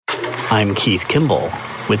I'm Keith Kimball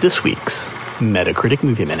with this week's Metacritic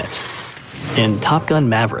Movie Minute. In Top Gun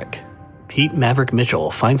Maverick, Pete Maverick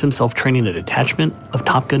Mitchell finds himself training a detachment of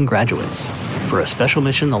Top Gun graduates for a special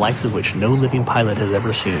mission the likes of which no living pilot has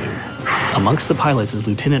ever seen. Amongst the pilots is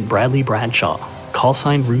Lieutenant Bradley Bradshaw,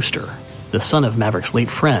 callsign Rooster, the son of Maverick's late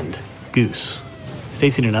friend, Goose.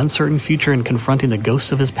 Facing an uncertain future and confronting the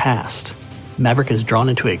ghosts of his past, Maverick is drawn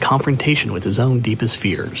into a confrontation with his own deepest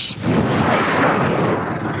fears.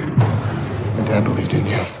 My dad believed in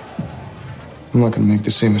you. I'm not going to make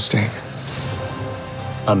the same mistake.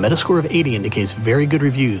 A Metascore of 80 indicates very good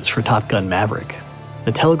reviews for Top Gun Maverick.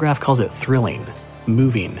 The Telegraph calls it thrilling,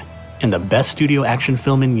 moving, and the best studio action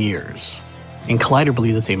film in years. And Collider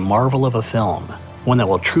believes it's a marvel of a film, one that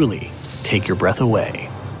will truly take your breath away.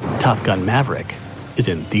 Top Gun Maverick is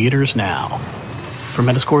in theaters now. For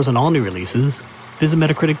Metascores on all new releases, visit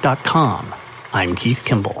Metacritic.com. I'm Keith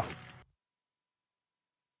Kimball.